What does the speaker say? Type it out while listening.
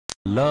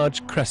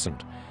large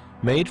crescent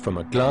made from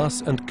a glass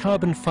and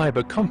carbon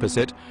fiber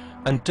composite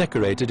and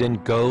decorated in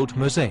gold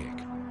mosaic.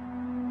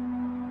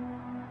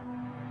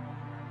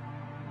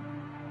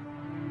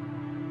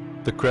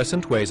 The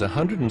crescent weighs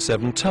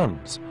 107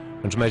 tons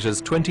and measures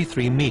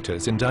 23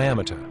 meters in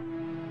diameter.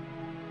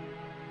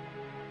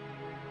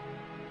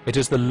 It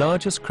is the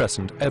largest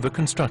crescent ever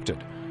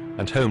constructed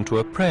and home to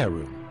a prayer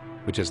room,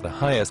 which is the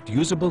highest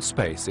usable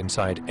space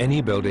inside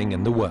any building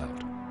in the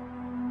world.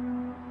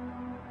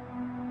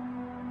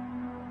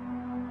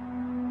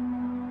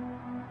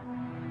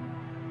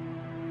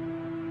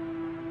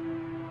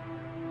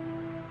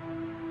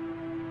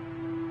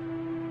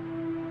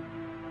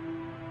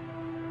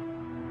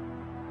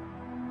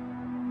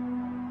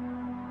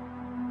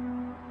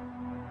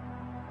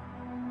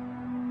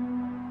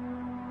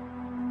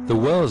 The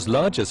world's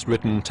largest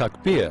written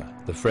takbir,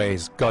 the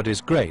phrase "God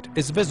is great,"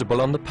 is visible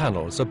on the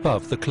panels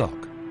above the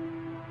clock.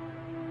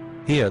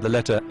 Here the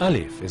letter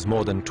Alif is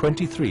more than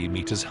 23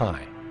 meters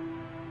high.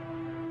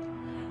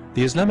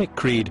 The Islamic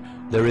creed,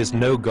 "There is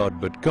no God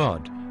but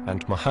God,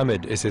 and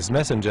Muhammad is his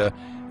messenger,"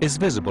 is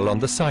visible on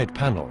the side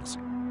panels.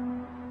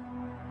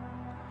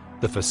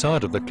 The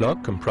facade of the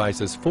clock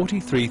comprises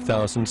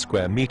 43,000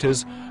 square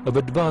meters of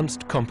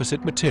advanced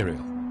composite material.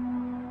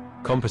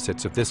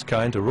 Composites of this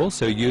kind are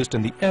also used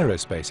in the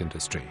aerospace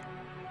industry.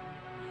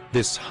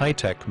 This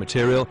high-tech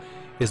material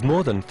is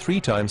more than 3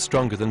 times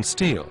stronger than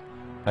steel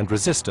and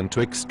resistant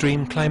to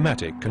extreme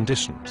climatic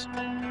conditions.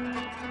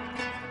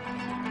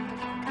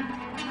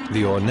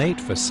 The ornate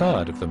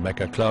facade of the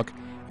Mecca clock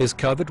is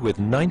covered with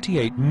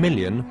 98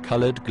 million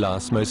colored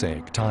glass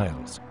mosaic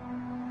tiles.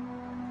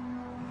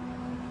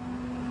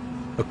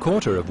 A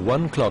quarter of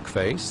one clock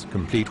face,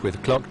 complete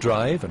with clock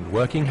drive and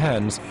working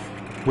hands,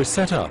 was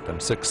set up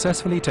and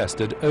successfully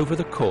tested over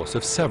the course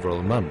of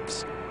several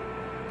months.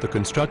 The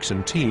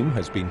construction team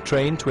has been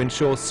trained to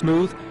ensure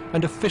smooth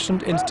and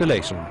efficient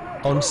installation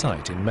on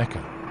site in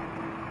Mecca.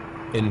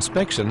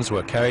 Inspections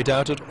were carried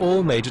out at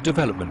all major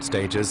development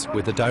stages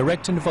with the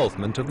direct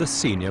involvement of the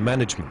senior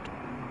management.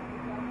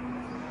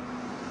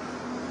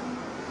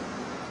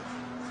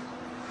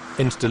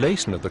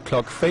 Installation of the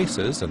clock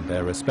faces and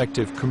their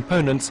respective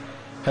components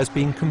has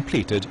been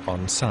completed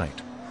on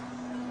site.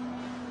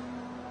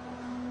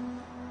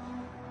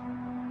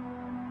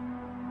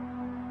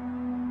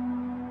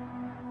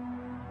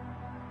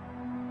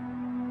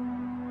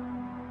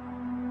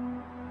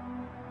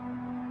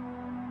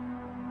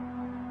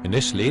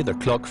 Initially, the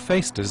clock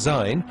face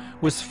design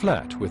was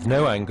flat with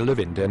no angle of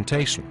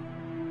indentation.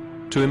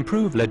 To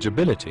improve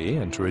legibility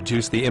and to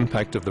reduce the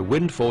impact of the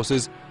wind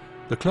forces,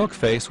 the clock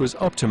face was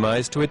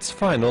optimized to its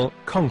final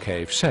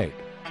concave shape.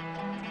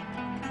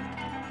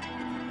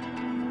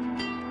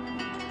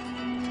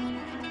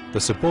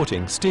 The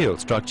supporting steel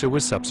structure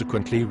was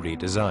subsequently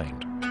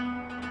redesigned.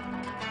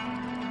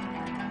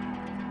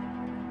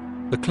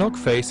 The clock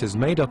face is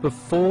made up of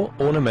 4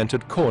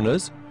 ornamented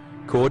corners,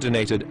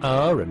 coordinated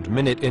hour and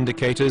minute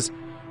indicators,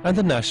 and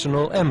the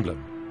national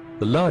emblem,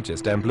 the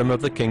largest emblem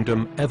of the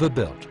kingdom ever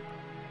built.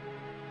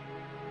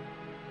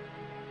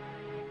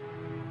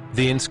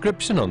 The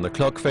inscription on the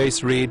clock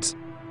face reads,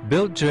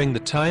 "Built during the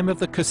time of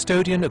the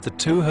custodian of the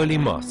 2 holy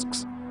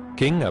mosques,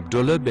 King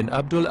Abdullah bin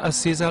Abdul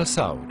Aziz Al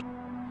Saud."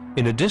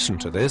 In addition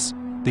to this,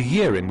 the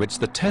year in which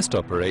the test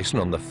operation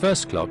on the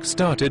first clock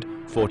started,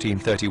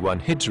 1431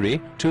 Hijri,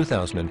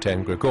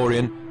 2010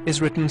 Gregorian, is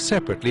written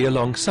separately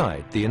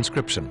alongside the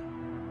inscription.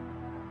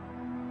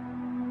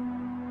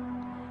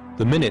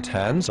 The minute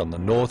hands on the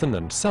northern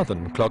and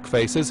southern clock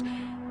faces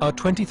are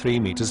 23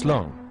 meters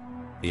long.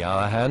 The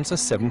hour hands are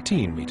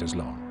 17 meters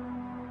long.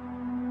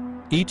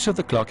 Each of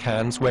the clock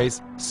hands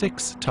weighs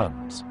 6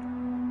 tons.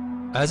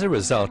 As a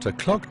result, a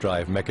clock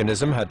drive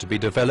mechanism had to be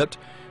developed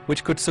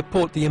which could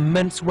support the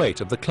immense weight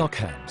of the clock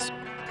hands.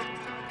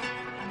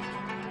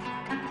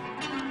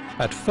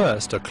 At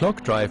first, a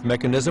clock drive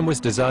mechanism was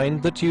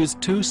designed that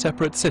used 2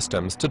 separate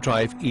systems to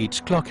drive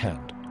each clock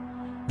hand.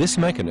 This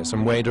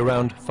mechanism weighed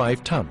around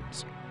 5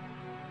 tons.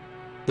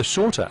 The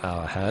shorter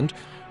hour hand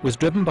was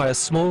driven by a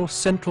small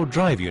central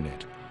drive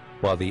unit,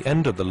 while the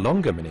end of the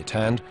longer minute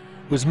hand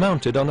was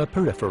mounted on a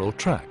peripheral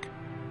track.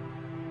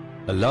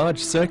 A large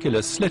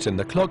circular slit in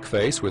the clock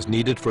face was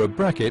needed for a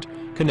bracket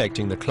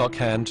connecting the clock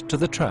hand to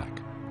the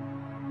track.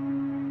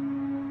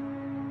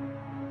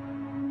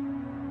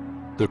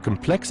 The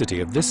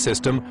complexity of this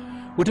system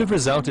would have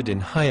resulted in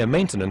higher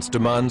maintenance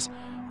demands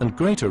and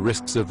greater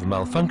risks of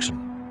malfunction.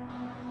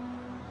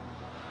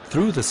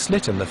 Through the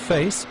slit in the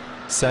face,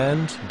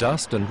 sand,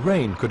 dust and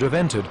rain could have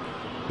entered,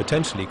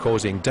 potentially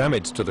causing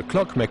damage to the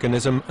clock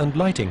mechanism and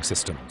lighting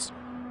systems.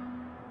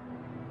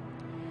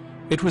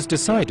 It was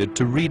decided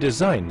to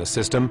redesign the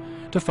system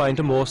to find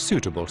a more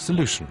suitable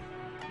solution.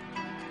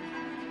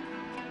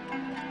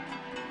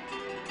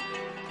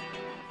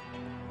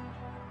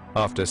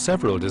 After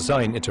several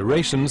design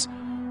iterations,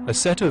 a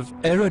set of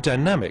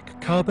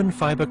aerodynamic carbon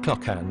fiber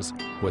clock hands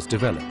was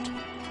developed.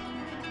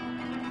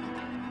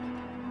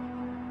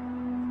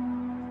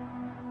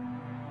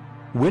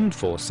 Wind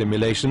force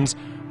simulations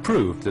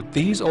proved that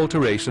these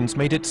alterations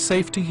made it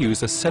safe to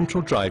use a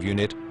central drive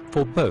unit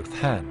for both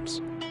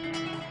hands.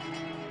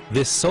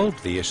 This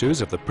solved the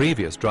issues of the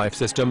previous drive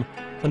system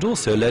and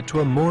also led to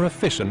a more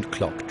efficient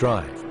clock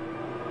drive.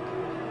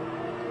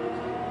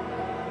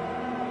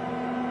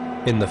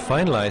 In the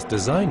finalized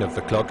design of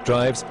the clock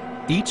drives,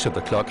 each of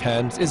the clock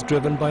hands is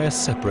driven by a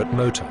separate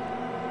motor.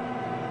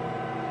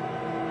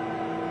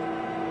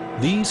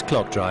 These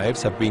clock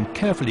drives have been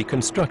carefully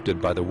constructed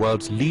by the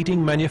world's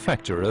leading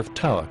manufacturer of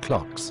tower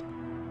clocks.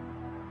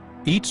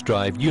 Each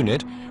drive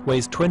unit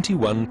weighs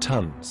 21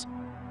 tons.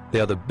 They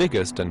are the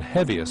biggest and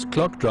heaviest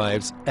clock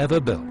drives ever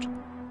built.